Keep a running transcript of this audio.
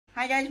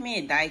Hi guys,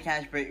 me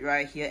Minichamps Porsche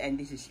right here, and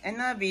this is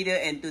another video,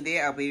 and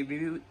today I'll be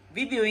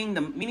reviewing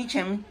the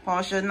Minichamps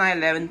Porsche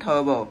 911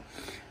 Turbo.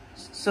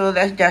 So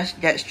let's just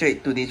get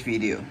straight to this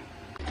video.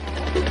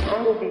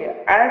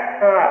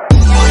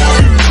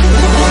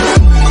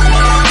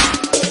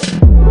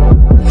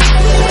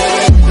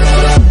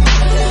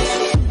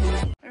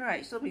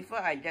 Alright, so before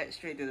I get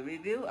straight to the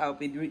review, I'll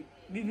be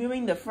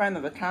reviewing the front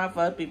of the car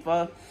first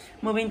before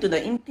moving to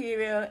the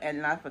interior,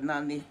 and last but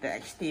not least the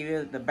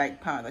exterior, the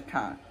back part of the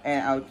car.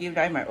 And I'll give you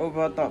guys my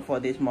overall thought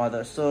for this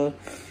model. So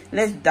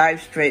let's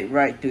dive straight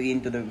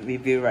into the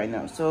review right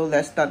now. So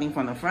let's starting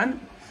from the front.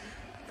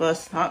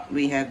 First up,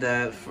 we have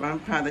the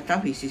front part of the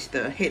car, which is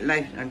the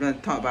headlight. I'm going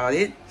to talk about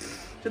it.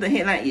 So the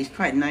headlight is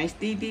quite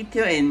nicely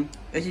detailed, and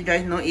as you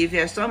guys know, if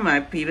you saw my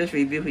previous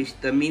review, which is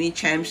the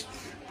Minichamps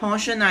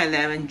Porsche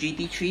 911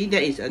 GT3,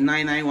 that is a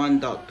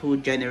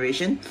 991.2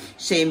 generation.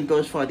 Same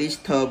goes for this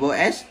Turbo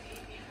S.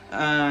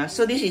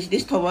 So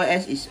this Turbo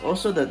S is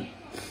also the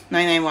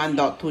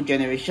 991.2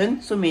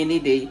 generation. So mainly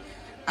they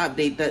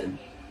updated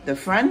the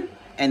front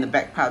and the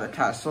back part of the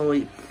car.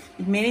 So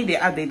mainly they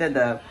updated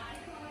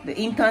the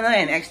internal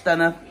and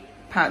external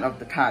part of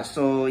the car.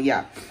 So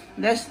yeah,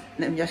 let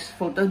me just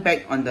focus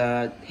back on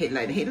the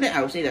headlight. The headlight,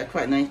 I would say, they're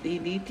quite nicely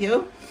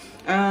detailed.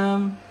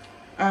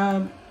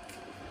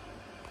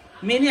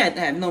 Mainly I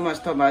have not much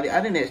to talk about it.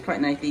 Other than that, it's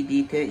quite nicely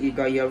detailed. You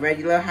got your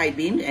regular high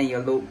beams and your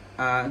low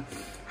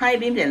high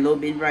beams and low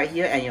beams right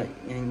here,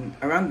 and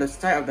around the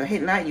side of the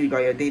headlight you got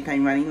your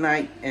daytime running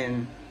light,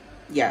 and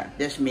yeah,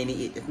 that's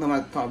mainly it. There's not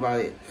much to talk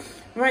about it.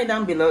 Right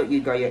down below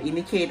you got your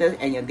indicators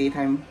and your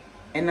daytime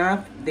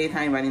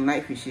running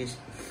light, which is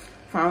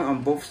found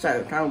on both sides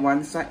of the car,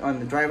 one side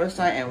on the driver's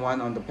side and one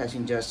on the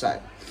passenger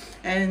side.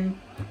 And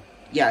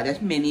yeah, that's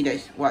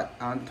what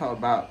I want to talk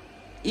about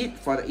it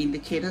for the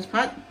indicators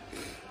part.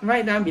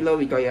 Right down below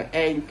we got your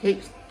air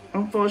intakes.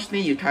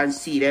 Unfortunately you can't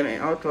see them,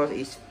 and also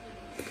the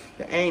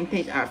air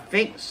intakes are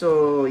fake,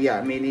 so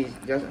yeah, mainly it's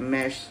just a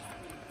mesh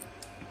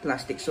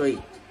plastic, so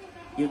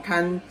you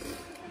can't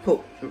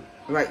poke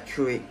right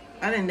through it.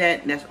 Other than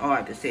that, that's all I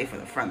have to say for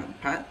the front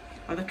part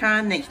of the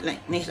car. Next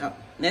up,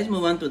 let's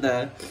move on to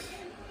the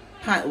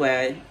part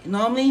where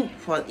normally,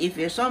 if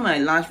you saw my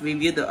last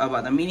review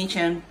about the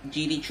Minichamps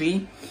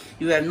GT3,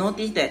 you have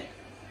noticed that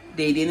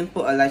they didn't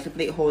put a license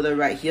plate holder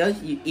right here.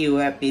 It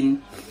would have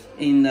been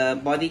in the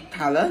body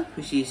color,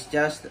 which is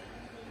just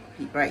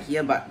right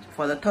here, but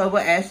for the Turbo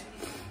S,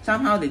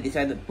 somehow they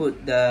decided to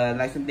put the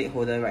license plate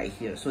holder right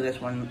here. So that's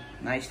one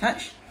nice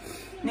touch.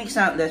 Next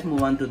up, let's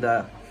move on to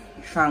the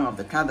trunk of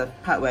the car, the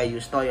part where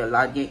you store your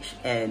luggage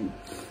and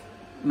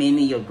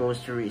mainly your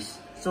groceries.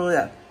 So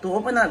yeah, to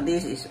open up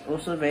this is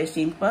also very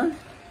simple.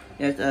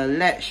 There's a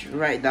latch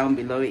right down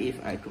below it,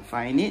 if I could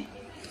find it.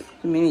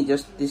 So mainly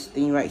just this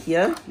thing right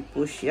here, you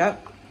push it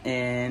up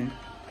and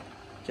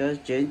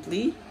just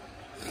gently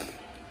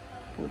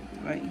put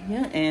it right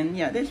here, and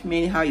yeah, that's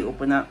mainly how you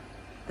open up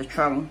the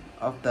trunk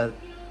of the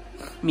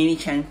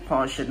Minichamps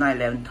Porsche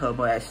 911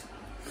 Turbo S.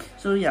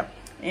 So yeah,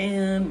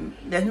 and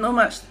there's not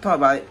much to talk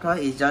about it because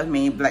it's just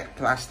mainly black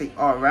plastic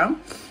all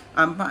around.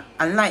 But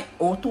unlike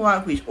Auto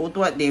Art, which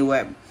Auto Art they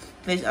will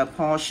place a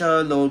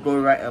Porsche logo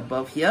right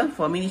above here,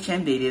 for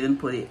Minichamps they didn't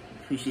put it,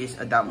 which is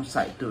a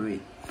downside to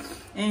it.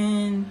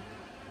 And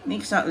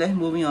next up, let's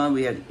moving on.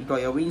 You got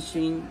your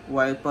windscreen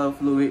wiper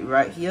fluid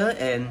right here,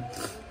 and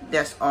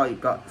that's all you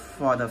got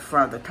for the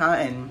front of the car.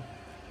 And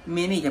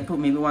mainly you can put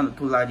maybe 1 or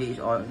 2 luggage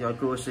or your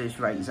groceries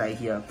right inside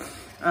here.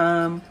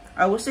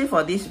 I would say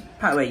for this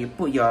part where you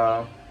put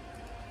your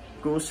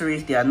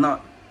groceries, they are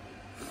not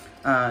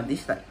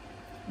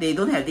they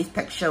don't have this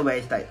texture where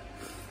it's like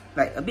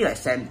a bit like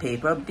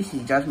sandpaper. This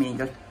is just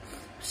just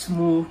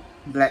smooth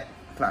black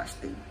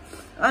plastic.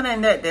 Other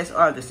than that, that's all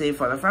I have to say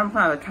for the front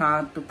part of the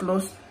car. To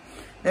close,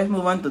 let's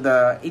move on to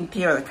the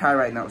interior of the car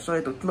right now. So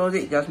to close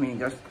it, just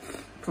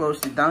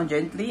close it down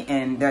gently,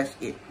 and that's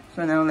it.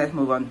 So now let's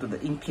move on to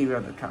the interior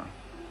of the car.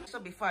 So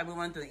before I move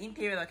on to the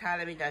interior of the car,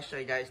 let me just show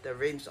you guys the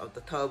rims of the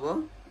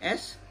Turbo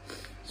S.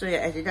 So yeah,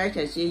 as you guys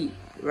can see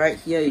right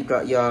here, you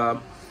got your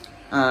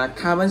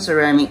carbon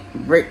ceramic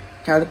brake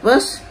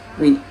calipers,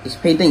 which is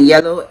painted in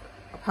yellow,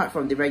 apart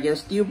from the regular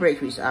steel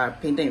brakes, which are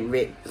painted in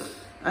red.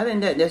 Other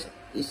than that,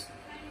 is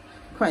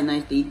quite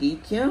nicely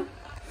detailed,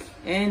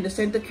 and the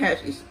center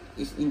caps is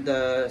in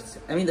the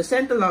the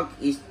center lock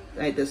is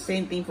like the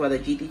same thing for the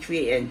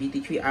GT3 and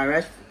GT3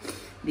 RS.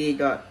 They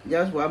got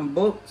just one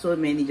bolt, so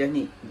mainly just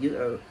need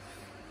use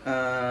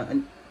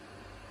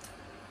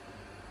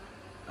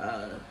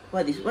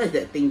what is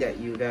that thing that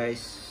you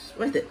guys,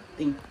 what's that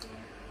thing?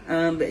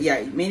 But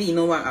yeah, mainly, you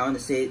know what I want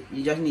to say,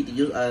 you just need to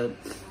use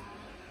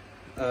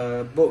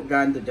a bolt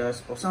gun to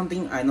just, or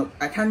something. I'm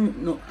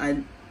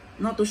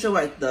not too sure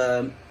what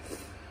that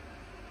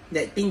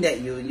thing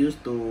that you use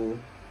to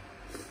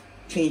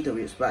change the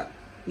wheels, but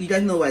you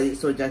guys know what it is,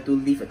 so just to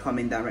leave a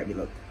comment down right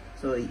below.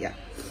 So yeah,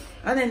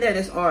 other than that,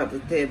 that's all I have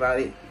to say about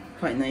it.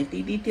 Quite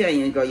nicely detailed, and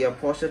you got your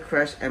Porsche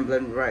crash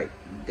emblem right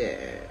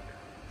there.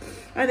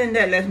 Other than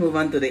that, let's move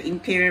on to the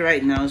interior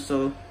right now.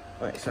 So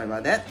alright, sorry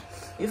about that.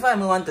 Before I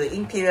move on to the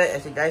interior,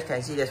 as you guys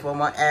can see, there's one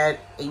more air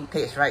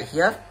intake right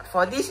here.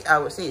 For this, I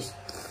would say it's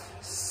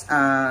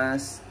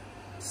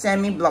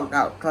semi-blocked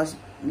out, because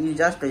you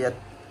just get a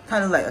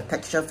kind of like a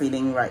texture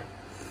feeling right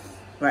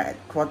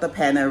at quarter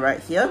panel right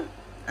here.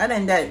 Other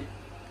than that,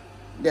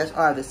 that's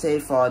all I have to say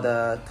for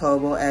the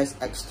Turbo S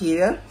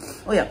exterior.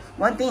 Oh yeah,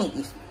 one thing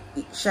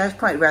it shares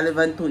quite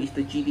relevant to is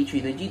the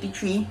GT3. The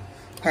GT3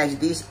 has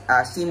this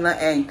similar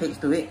air intakes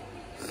to it.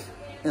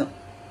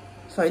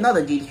 Sorry, not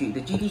the GT3,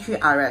 the GT3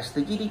 RS.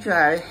 The GT3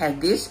 RS has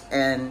this,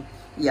 and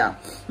yeah,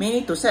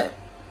 mainly to set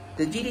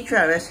the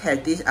GT3 RS has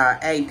this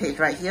air intake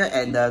right here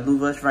and the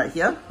louvers right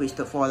here, which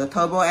for the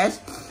Turbo S,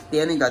 they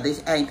only got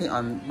this air intake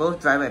on both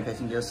driver and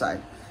passenger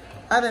side.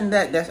 Other than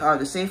that, that's all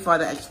to say for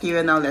the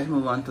exterior. Now let's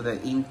move on to the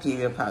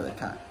interior part of the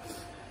car.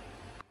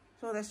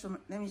 So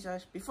let me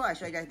just, before I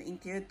show you guys the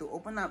interior, to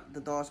open up the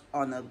doors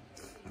on a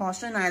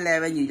Porsche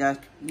 911, you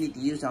just need to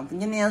use some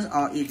fingernails,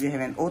 or if you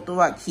have an auto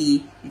lock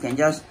key, you can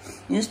just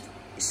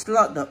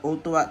slot the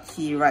auto lock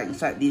key right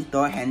inside this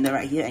door handle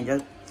right here and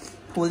just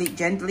pull it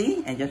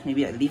gently and just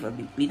maybe leave a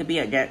little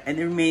bit of gap, and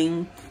the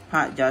remaining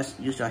part just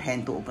use your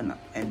hand to open up,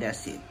 and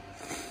that's it.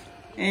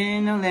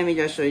 And now let me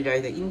just show you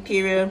guys the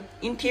interior.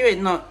 Interior is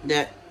not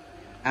that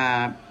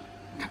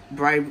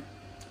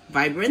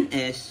vibrant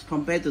as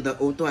compared to the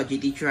Auto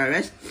GT3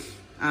 RS.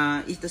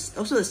 It's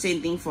also the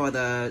same thing for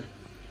the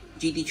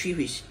GT3,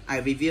 which I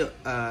reviewed.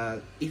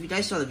 If you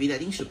guys saw the video, I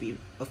think it should be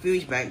a few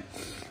weeks back.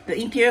 The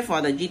interior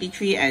for the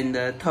GT3 and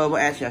the Turbo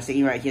S you're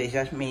seeing right here is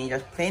just mainly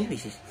just plain,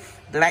 which is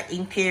black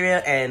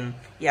interior, and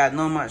yeah,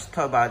 not much to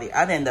talk about it.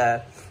 Other than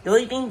the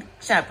only thing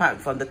set apart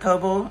from the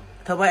Turbo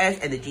S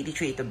and the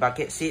GT3 is the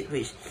bucket seat,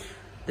 which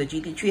the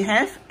GT3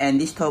 have,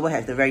 and this Turbo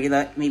has the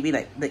regular, maybe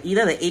like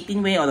either the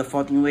 18-way or the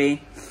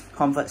 14-way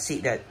comfort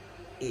seat that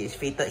is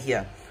fitted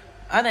here.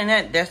 Other than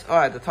that, that's all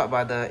I have to talk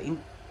about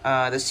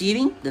the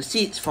seating, the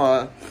seats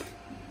for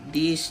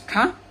this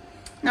car.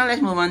 Now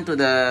let's move on to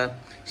the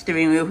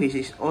steering wheel, which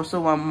is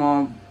also one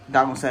more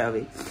downside of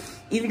it.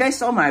 If you guys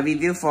saw my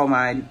review for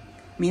my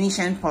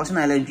Minichamps Porsche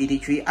 911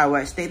 GT3, I would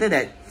have stated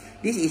that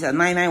this is a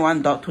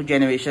 991.2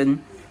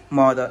 generation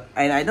model,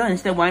 and I don't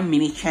understand why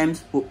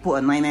Minichamps would put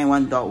a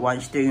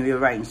 991.1 steering wheel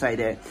right inside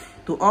there.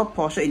 To all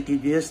Porsche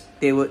enthusiasts,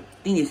 they would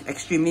think it's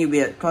extremely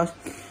weird, because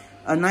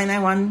a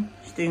 991.1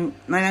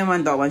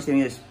 steering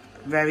wheel is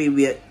very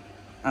weird.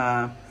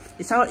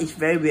 It's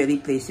very weirdly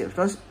placed here,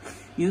 because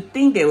you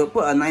think they would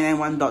put a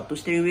 991.2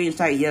 steering wheel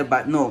inside here,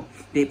 but no,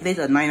 they placed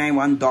a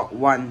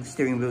 991.1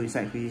 steering wheel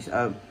inside, which is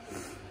a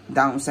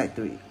downside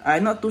to it.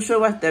 I'm not too sure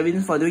what's the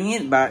reason for doing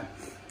it, but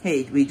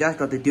hey, we just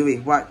got to deal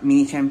with what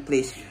Minichamps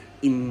placed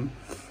in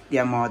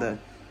their model.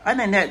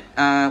 Other than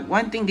that,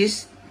 one thing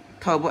this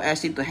Turbo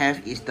S seems to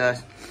have is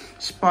the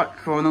Sport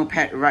Chrono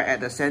pad right at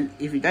the center.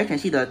 If you guys can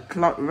see the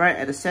clock right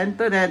at the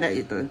center there, that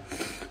is the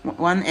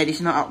one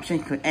additional option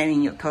you could add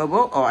in your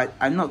Turbo, or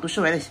I'm not too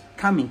sure whether it's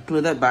come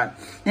included, but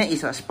that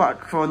is a Sport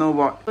Chrono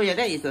watch. So yeah,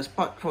 that is the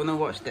Sport Chrono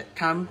watch that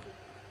come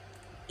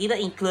either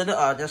included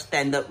or just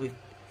standard with,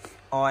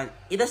 or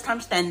either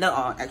come standard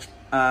or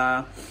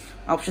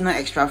optional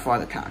extra for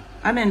the car.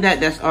 Other than that,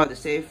 that's all to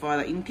say for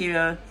the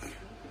interior.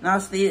 Now,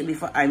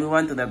 before I move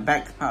on to the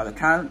back part of the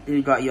car,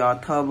 you got your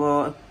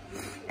Turbo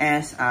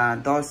S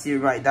door seal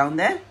right down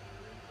there.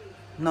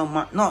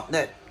 Not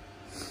that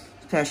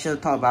special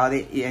to talk about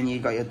it, and you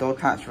got your door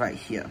cards right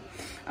here.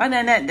 Other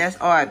than that, that's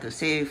all I have to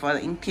say for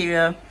the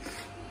interior.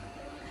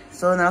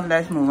 So now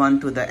let's move on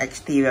to the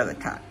exterior of the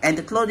car. And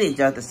the closing is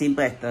just as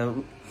simple as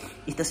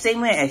it's the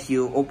same way as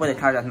you open the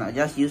car just now.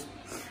 Just use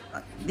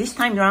this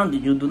time around,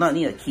 you do not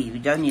need a key. You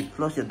just need to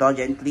close your door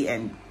gently,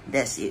 and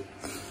that's it.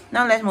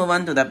 Now let's move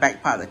on to the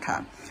back part of the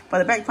car. For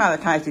the back part of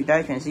the car, as you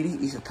guys can see, this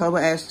is a Turbo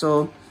S,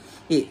 so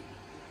it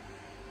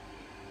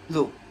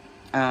look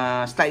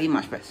slightly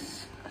much better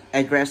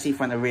aggressive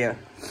from the rear.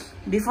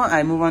 Before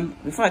I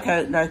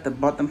tell you guys the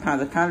bottom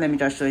part of the car, let me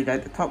just show you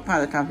guys the top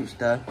part of the car, which is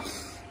the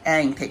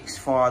air intakes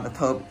for the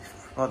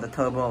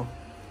Turbo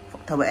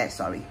S.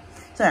 Sorry.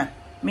 So yeah,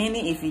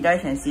 mainly if you guys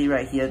can see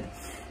right here,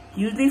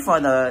 usually for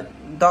the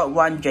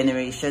 .1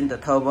 generation, the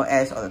Turbo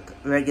S or the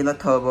regular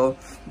Turbo,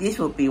 this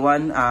would be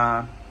one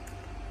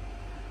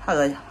how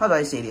do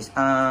I say this?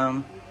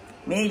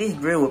 Maybe this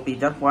grill would be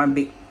just one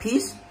big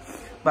piece,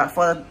 but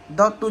for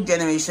the .2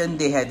 generation,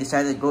 they had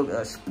decided to go with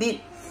a split,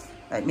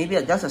 like maybe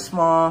just a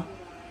small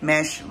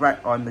mesh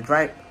right on the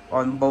drive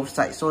on both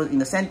sides. So in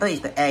the center is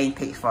the air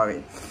intake for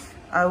it.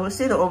 I would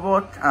say the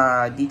overall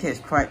detail is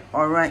quite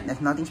alright.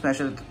 There's nothing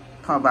special to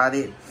talk about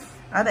it.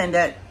 Other than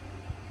that,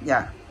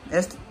 yeah.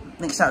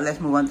 Next up, let's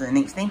move on to the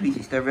next thing, which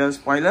is the rear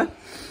spoiler.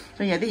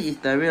 So yeah, this is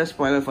the rear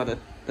spoiler for the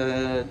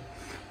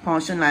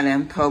Porsche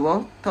 911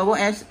 Turbo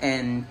S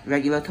and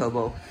regular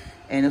Turbo,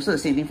 and also the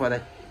same thing for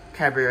the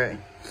Cabriolet.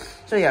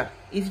 So yeah,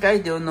 if you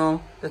guys don't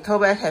know, the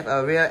Turbo S have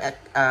a rear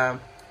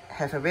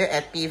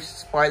active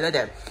spoiler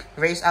that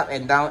raises up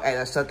and down at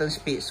a certain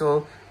speed.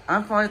 So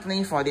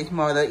unfortunately for this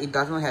model, it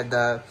does not have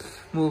the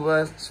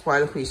mover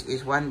spoiler, which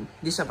is one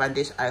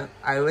disadvantage.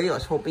 I really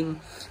was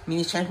hoping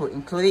Minichamps would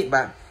include it,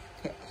 but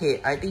hey,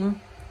 I think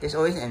there's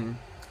always an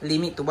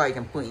limit to what you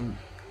can put in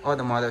all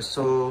the models.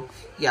 So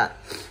yeah,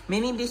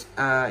 mainly this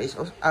is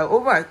also,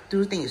 overall I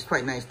do think it's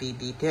quite nicely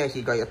detailed.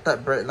 You got your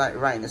third bird light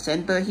right in the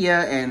center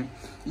here, and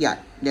yeah,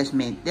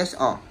 that's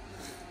all.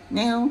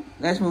 Now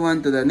let's move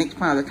on to the next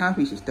part of the car,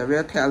 which is the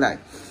rear tail light.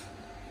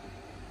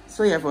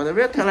 So yeah, for the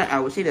rear tail light, I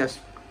would say there's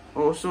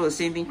also the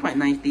same thing, quite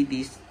nicely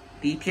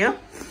detailed.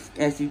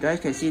 As you guys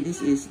can see,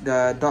 this is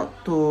the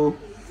dot 2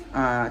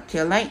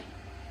 tail light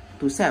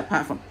to set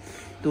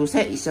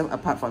itself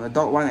apart from the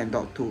dot 1 and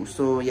dot 2.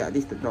 So yeah,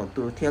 this is the dot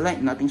 2 tail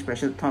light. Nothing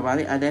special to talk about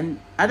it. Other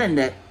than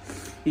that,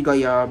 you got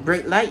your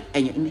brake light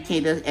and your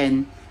indicators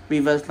and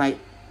reverse light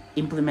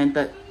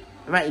implemented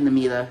right in the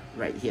middle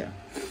right here.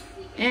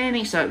 And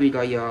next up, we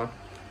got your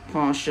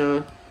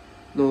Porsche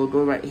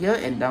logo right here,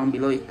 and down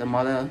below is the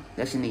model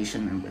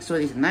destination number. So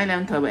it's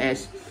 911 Turbo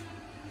S,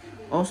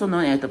 also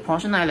known as the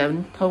Porsche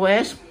 911 Turbo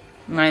S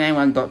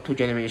 991.2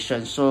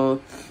 generation.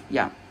 So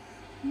yeah,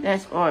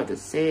 that's all I have to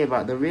say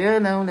about the rear.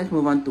 Now let's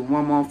move on to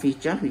one more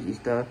feature, which is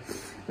the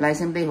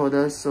license plate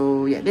holder.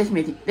 So yeah, that's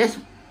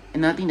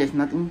another thing that's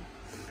nothing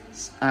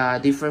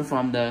different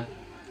from the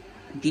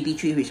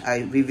GT3, which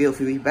I reviewed a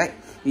few weeks back.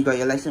 You got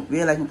your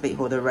rear license plate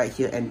holder right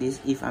here, and this,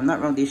 if I'm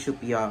not wrong, this should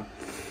be your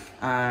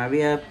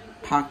rear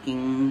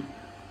parking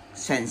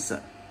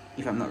sensor,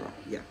 if I'm not wrong.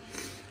 Yeah.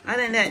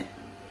 Other than that,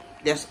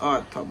 that's all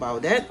I talk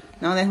about that.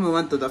 Now let's move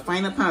on to the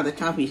final part of the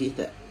car, which is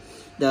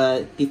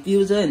the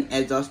diffuser and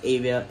exhaust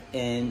area.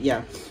 And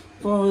yeah,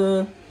 for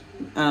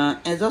the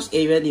exhaust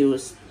area,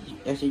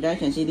 as you guys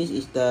can see,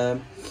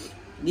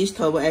 this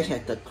Turbo S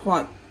has the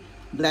quad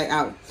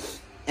blackout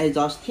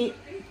exhaust tip.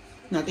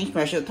 Nothing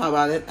special to talk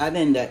about it. Other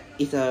than that,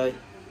 it's a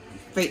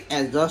fake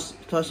exhaust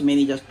because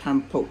mainly just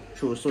can't poke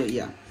through. So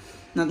yeah,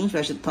 nothing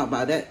special to talk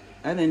about that.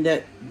 Other than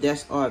that,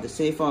 that's all I have to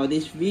say for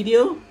this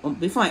video.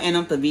 Before I end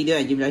up the video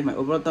and give you guys my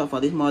overall thought for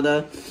this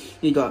model,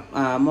 you got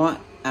more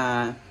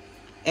air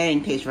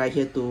intakes right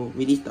here to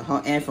release the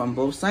hot air from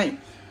both sides.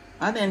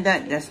 Other than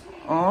that, that's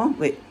all.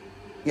 Wait,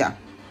 yeah.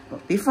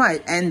 Before I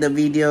end the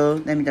video,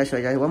 let me just show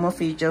you guys one more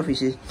feature,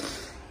 which is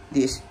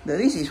this.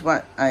 This is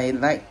what I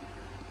like.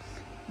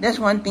 That's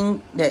one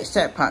thing that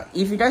set apart.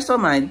 If you guys saw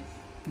my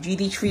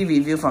GT3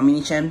 review from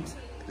Minichamps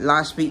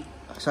last week,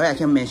 sorry I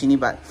can't mention it,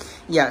 but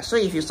yeah, so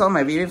if you saw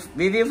my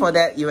review for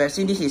that, you have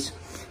seen this is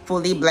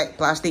fully black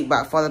plastic,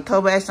 but for the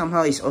Turbo S,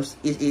 somehow it's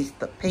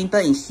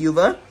painted in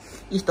silver.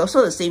 It's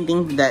also the same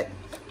thing that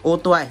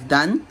Auto has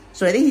done.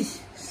 So I think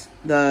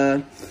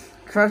the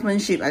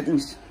craftsmanship, I think,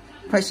 is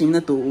quite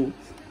similar to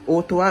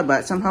Auto,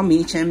 but somehow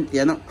Minichamps, they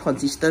are not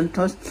consistent.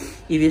 Because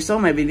if you saw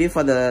my review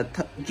for the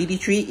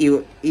GT3,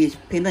 it is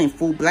painted in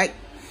full black,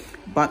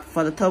 but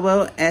for the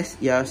Turbo S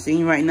you are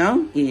seeing right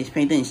now, it is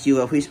painted in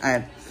silver, which I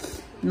have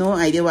no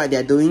idea what they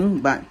are doing.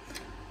 But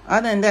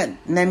other than that,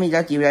 let me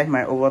just give you guys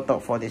my overall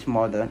thought for this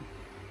model.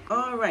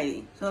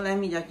 Alright, so let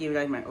me just give you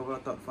guys my overall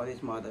thought for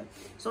this model.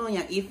 So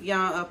yeah, if you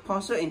are a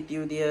Porsche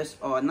enthusiast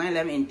or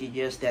 911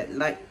 enthusiast that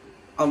like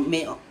or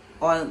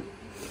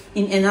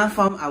in another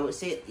form, I would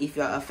say if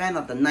you are a fan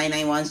of the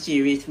 991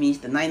 series, means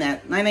the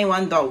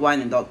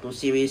 991.1 and .2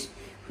 series,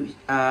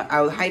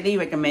 I would highly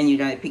recommend you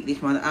guys pick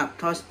this model up,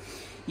 because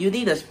you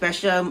need a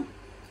special,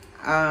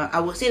 I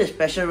would say the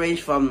special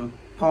range from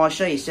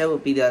Porsche itself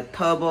would be the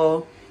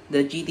Turbo,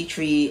 the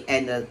GT3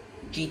 and the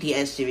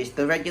GTS series.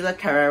 The regular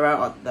Carrera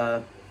or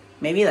the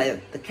maybe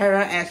like the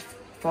Carrera S,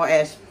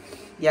 4S,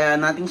 yeah,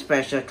 nothing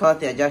special, because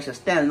they're just a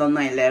standalone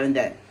 911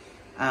 that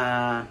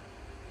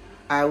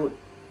I would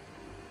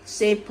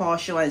say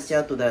Porsche want to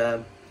sell to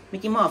the,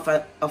 making more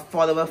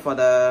affordable for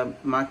the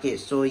market.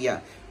 So yeah,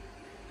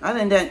 other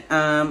than that,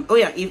 oh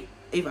yeah,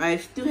 if I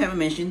still haven't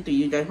mentioned to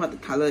you guys what the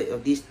color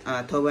of this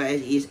Turbo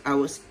S is,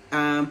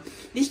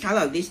 this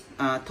color of this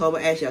Turbo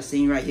S you're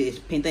seeing right here is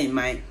painted in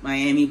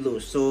Miami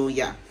blue. So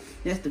yeah,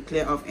 just to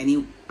clear off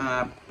any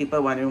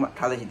people wondering what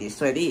color it is.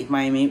 So this is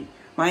Miami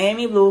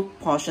blue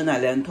Porsche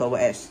 911 Turbo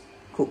S.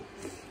 Cool.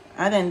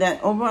 Other than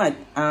that, overall,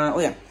 oh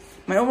yeah,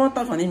 my overall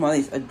thought on this model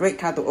is a great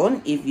car to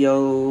own if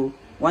you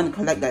want to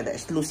collect the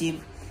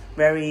exclusive,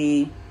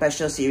 very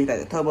special series like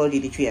the Turbo,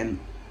 GT3 and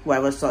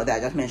whatever sort that I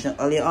just mentioned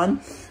earlier on.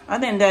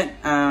 Other than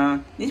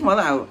that, this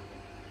model,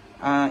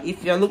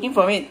 if you're looking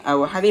for it, I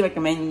would highly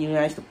recommend you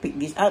guys to pick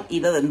this up,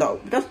 either the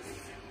dot, because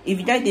if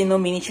you guys didn't know,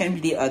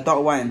 Minichamps did a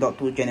dot 1 and dot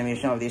 2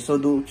 generation of this, so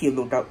do keep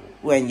lookout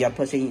when you're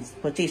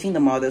purchasing the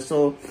model.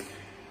 So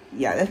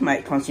yeah, that's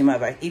my consumer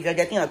advice. If you're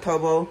getting a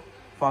Turbo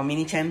for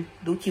Minichamps,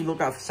 do keep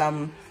lookout for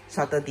some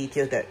subtle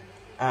details that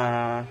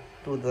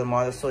to the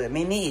model. So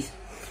mainly is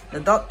the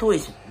dot 2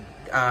 is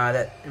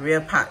the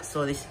rear part,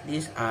 so this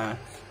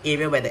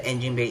area where the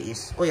engine bay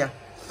is. Oh yeah,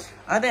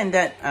 other than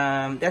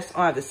that, that's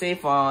all I have to say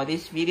for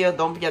this video.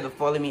 Don't forget to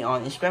follow me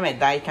on Instagram at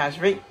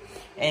diecastrig,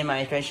 and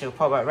my Instagram should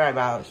pop up right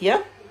about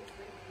here,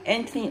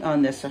 and click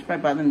on the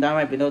subscribe button down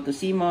right below to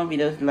see more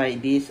videos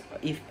like this.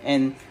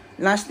 And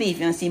lastly, if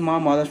you want to see more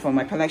models from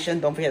my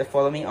collection, don't forget to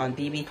follow me on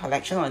DB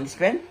Collection on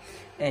Instagram,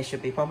 and it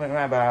should be popping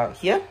right about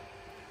here.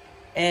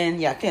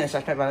 And yeah, click on the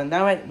subscribe button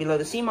down right below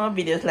to see more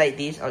videos like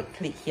this, or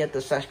click here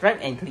to subscribe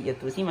and click here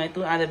to see my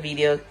 2 other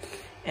videos.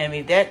 And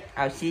with that,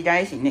 I'll see you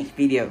guys in next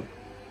video.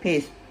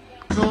 Peace.